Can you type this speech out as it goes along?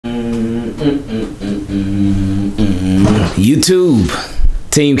YouTube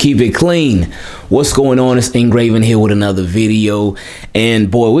team, keep it clean. What's going on? It's Ingraven here with another video, and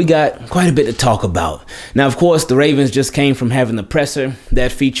boy, we got quite a bit to talk about. Now, of course, the Ravens just came from having the presser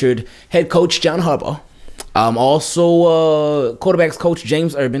that featured head coach John Harbaugh, also quarterbacks coach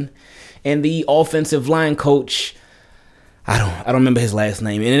James Urban, and the offensive line coach. I don't remember his last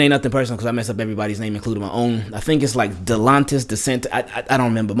name, and it ain't nothing personal because I mess up everybody's name, including my own. I think it's like Delantis Descent. I don't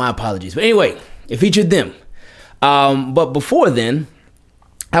remember. My apologies. But anyway, it featured them. But before then,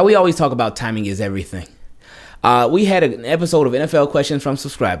 how we always talk about timing is everything. We had an episode of NFL questions from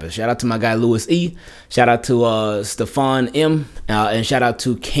subscribers. Shout out to my guy Louis E. Shout out to Stefan M. And shout out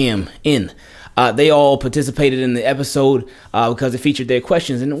to Cam N. They all participated in the episode because it featured their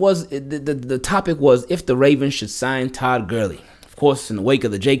questions, and it was the topic was if the Ravens should sign Todd Gurley. Of course, in the wake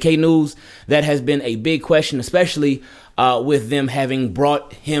of the JK news, that has been a big question, especially with them having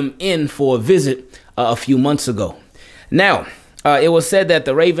brought him in for a visit a few months ago. Now, it was said that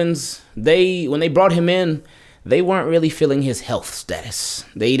the Ravens, when they brought him in, they weren't really feeling his health status.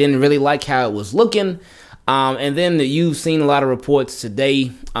 They didn't really like how it was looking, and then you've seen a lot of reports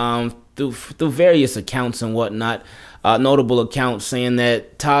today through various accounts and whatnot, notable accounts saying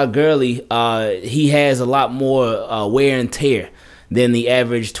that Todd Gurley, he has a lot more wear and tear than the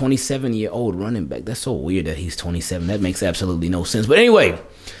average 27-year-old running back. That's so weird that he's 27. That makes absolutely no sense. But anyway,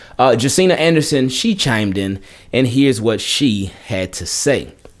 Josina Anderson, she chimed in, and here's what she had to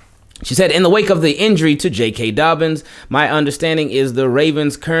say. She said, in the wake of the injury to J.K. Dobbins, my understanding is the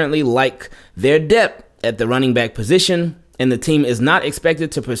Ravens currently like their depth at the running back position, and the team is not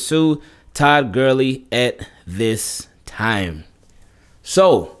expected to pursue Todd Gurley at this time.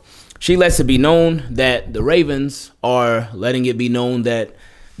 So she lets it be known that the Ravens are letting it be known that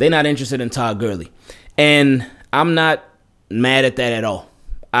they're not interested in Todd Gurley. And I'm not mad at that at all.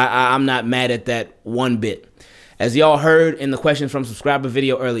 I'm not mad at that one bit. As y'all heard in the questions from subscriber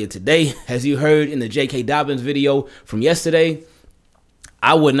video earlier today, as you heard in the J.K. Dobbins video from yesterday,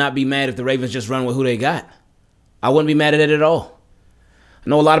 I would not be mad if the Ravens just run with who they got. I wouldn't be mad at it at all. I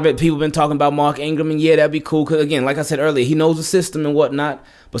know a lot of people have been talking about Mark Ingram, and yeah, that'd be cool. Because, again, like I said earlier, he knows the system and whatnot.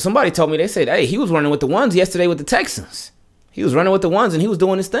 But somebody told me, they said, hey, he was running with the ones yesterday with the Texans. He was running with the ones, and he was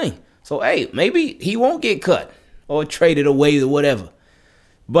doing his thing. So, hey, maybe he won't get cut or traded away or whatever.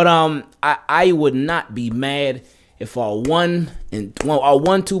 But I would not be mad if our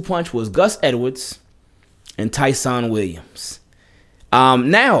one-two punch was Gus Edwards and Tyson Williams.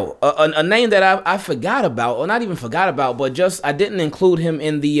 Now, a name that I forgot about, or not even forgot about, but just I didn't include him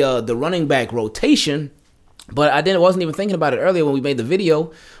in the running back rotation, but wasn't even thinking about it earlier when we made the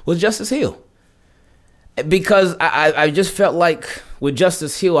video, was Justice Hill. Because I just felt like with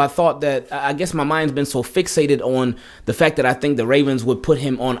Justice Hill, I thought that, I guess my mind's been so fixated on the fact that I think the Ravens would put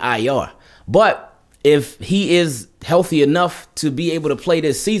him on IR. But if he is healthy enough to be able to play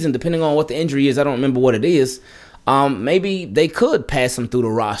this season, depending on what the injury is, I don't remember what it is, maybe they could pass him through the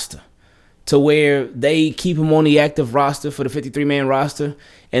roster to where they keep him on the active roster for the 53-man roster,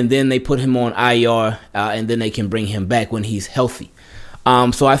 and then they put him on IR, and then they can bring him back when he's healthy.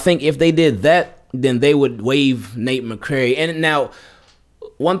 So I think if they did that, then they would waive Nate McCrary. And now,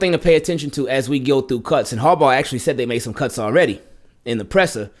 one thing to pay attention to as we go through cuts, and Harbaugh actually said they made some cuts already in the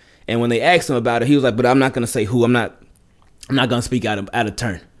presser, and when they asked him about it, he was like, but I'm not going to say who. I'm not going to speak out of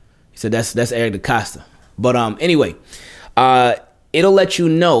turn. He said that's Eric DeCosta. But anyway, it'll let you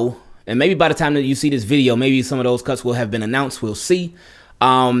know, and maybe by the time that you see this video, maybe some of those cuts will have been announced. We'll see.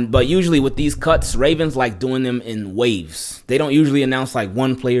 But usually with these cuts, Ravens like doing them in waves. They don't usually announce like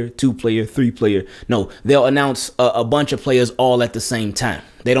 1 player, 2 player, 3 player. No, they'll announce a bunch of players all at the same time.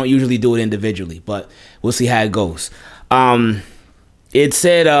 They don't usually do it individually, but we'll see how it goes. It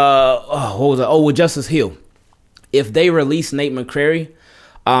said, what was it? Oh, with Justice Hill, if they release Nate McCrary,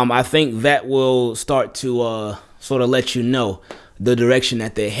 I think that will start to sort of let you know the direction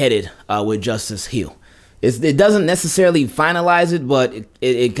that they're headed with Justice Hill. It doesn't necessarily finalize it, but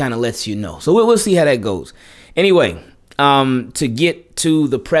it kind of lets you know. So we'll see how that goes. Anyway, to get to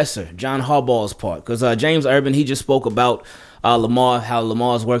the presser, John Harbaugh's part, because James Urban, he just spoke about Lamar, how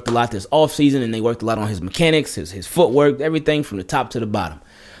Lamar's worked a lot this offseason, and they worked a lot on his mechanics, his footwork, everything from the top to the bottom.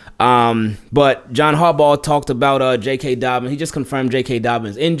 But John Harbaugh talked about J.K. Dobbins. He just confirmed J.K.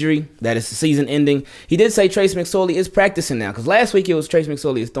 Dobbins' injury, that is the season ending. He did say Trace McSorley is practicing now, because last week it was Trace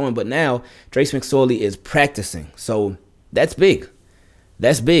McSorley is throwing, but now Trace McSorley is practicing. So that's big.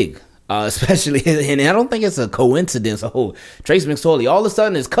 That's big. Especially, and I don't think it's a coincidence. Oh, Trace McSorley, all of a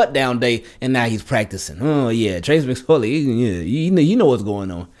sudden it's cut down day, and now he's practicing. Oh, yeah, Trace McSorley, yeah, you know what's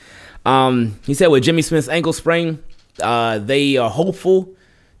going on. He said with Jimmy Smith's ankle sprain, they are hopeful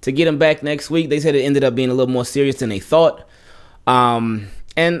to get him back next week. They said it ended up being a little more serious than they thought.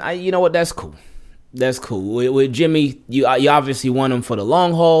 You know what? That's cool. That's cool. With Jimmy, you obviously want him for the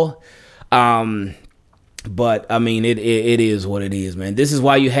long haul. But I mean, it is what it is, man. This is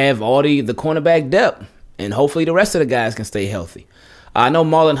why you have all the cornerback depth, and hopefully the rest of the guys can stay healthy. I know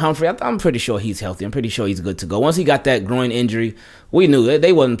Marlon Humphrey, I'm pretty sure he's healthy. I'm pretty sure he's good to go. Once he got that groin injury, we knew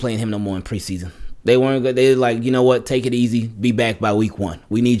they wasn't playing him no more in preseason. They weren't good. They were like, you know what, take it easy. Be back by week 1.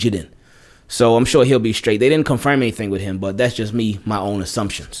 We need you then. So I'm sure he'll be straight. They didn't confirm anything with him, but that's just my own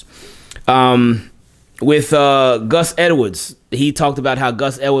assumptions. With Gus Edwards, he talked about how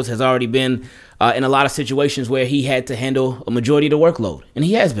Gus Edwards has already been in a lot of situations where he had to handle a majority of the workload, and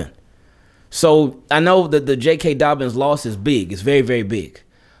he has been. So I know that the J.K. Dobbins loss is big. It's very, very big.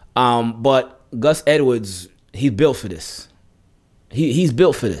 But Gus Edwards, he's built for this. He's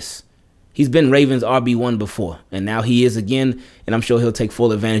built for this. He's been Ravens RB1 before, and now he is again, and I'm sure he'll take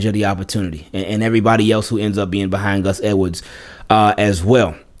full advantage of the opportunity, and everybody else who ends up being behind Gus Edwards as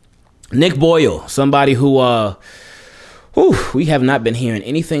well. Nick Boyle, somebody who we have not been hearing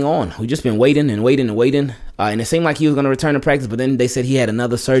anything on. We've just been waiting and waiting and waiting. And it seemed like he was going to return to practice, but then they said he had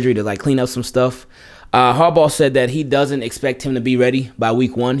another surgery to clean up some stuff. Harbaugh said that he doesn't expect him to be ready by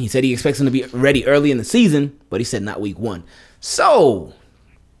week 1. He said he expects him to be ready early in the season, but he said not week 1. So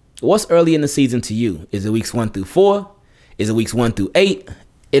what's early in the season to you? Is it weeks 1 through 4? Is it weeks 1 through 8?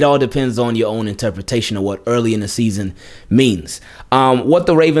 It all depends on your own interpretation of what early in the season means. What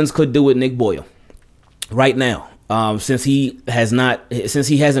the Ravens could do with Nick Boyle right now, since he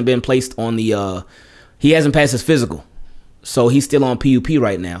hasn't been placed on he hasn't passed his physical, so he's still on PUP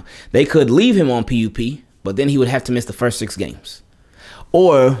right now. They could leave him on PUP, but then he would have to miss the first 6 games.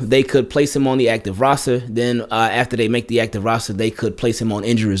 Or they could place him on the active roster. Then after they make the active roster, they could place him on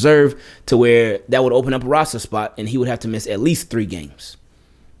injury reserve, to where that would open up a roster spot, and he would have to miss at least 3 games.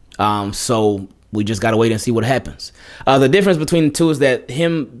 So we just got to wait and see what happens. The difference between the two is that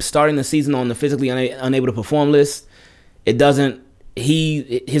him starting the season on the physically unable to perform list,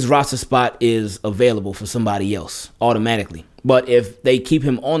 his roster spot is available for somebody else automatically. But if they keep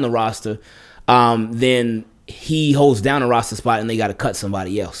him on the roster, then he holds down a roster spot, and they got to cut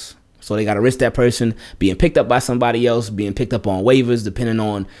somebody else. So they got to risk that person being picked up by somebody else, being picked up on waivers, depending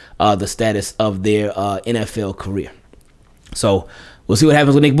on the status of their NFL career. So we'll see what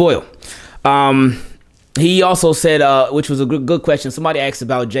happens with Nick Boyle. He also said, which was a good question, somebody asked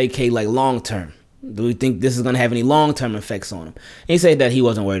about J.K. long-term. Do we think this is going to have any long-term effects on him? And he said that he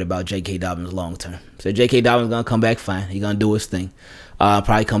wasn't worried about J.K. Dobbins long-term. So J.K. Dobbins is going to come back fine. He's going to do his thing.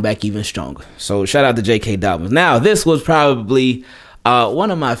 Probably come back even stronger. So shout out to J.K. Dobbins. Now, this was probably one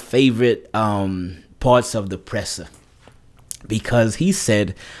of my favorite parts of the presser, because he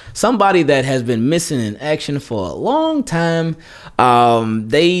said somebody that has been missing in action for a long time,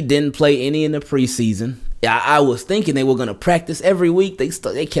 they didn't play any in the preseason. I was thinking they were going to practice every week.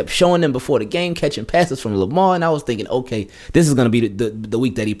 They kept showing them before the game, catching passes from Lamar, and I was thinking, okay, this is going to be the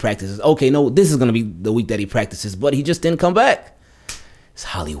week that he practices. Okay, no, this is going to be the week that he practices, but he just didn't come back. It's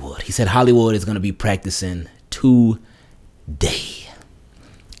Hollywood. He said Hollywood is going to be practicing today,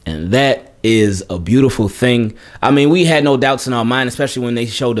 and that is a beautiful thing. I mean, we had no doubts in our mind, especially when they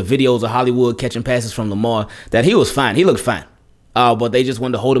showed the videos of Hollywood catching passes from Lamar, that he was fine. He looked fine, but they just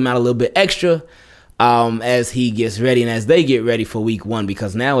wanted to hold him out a little bit extra as he gets ready and as they get ready for week 1,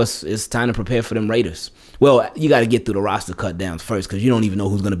 because now it's time to prepare for them Raiders. Well, you got to get through the roster cut downs first, because you don't even know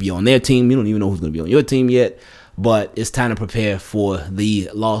who's going to be on their team. You don't even know who's going to be on your team yet, but it's time to prepare for the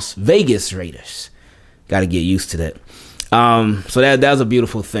Las Vegas Raiders. Got to get used to that. So that was a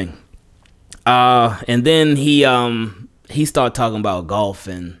beautiful thing. And then he started talking about golf,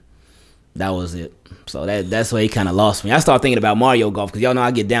 and that was it. So that's where he kind of lost me. I started thinking about Mario Golf, because y'all know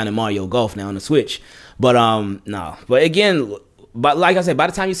I get down in Mario Golf now on the Switch. But no. But again, like I said, by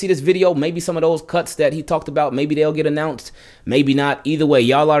the time you see this video, maybe some of those cuts that he talked about, maybe they'll get announced, maybe not. Either way,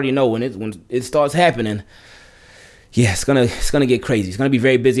 y'all already know when it starts happening. Yeah, it's gonna get crazy. It's gonna be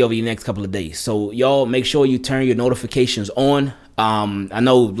very busy over the next couple of days. So y'all make sure you turn your notifications on. I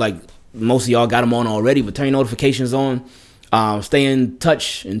know most of y'all got them on already, but turn your notifications on. Stay in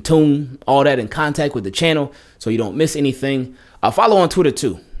touch, in tune, all that, in contact with the channel so you don't miss anything. Follow on Twitter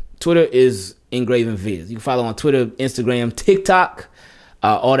too. Twitter is Ingravenvids. You can follow on Twitter, Instagram, TikTok,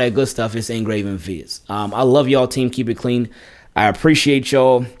 all that good stuff. It's Ingravenvids. I love y'all, team. Keep it clean. I appreciate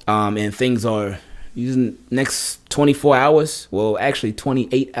y'all. And things are using next 24 hours. Well, actually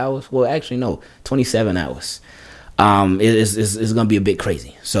 28 hours. Well, actually no, 27 hours. It's gonna be a bit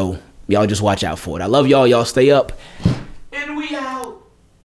crazy. So y'all just watch out for it. I love y'all. Y'all stay up. And we out.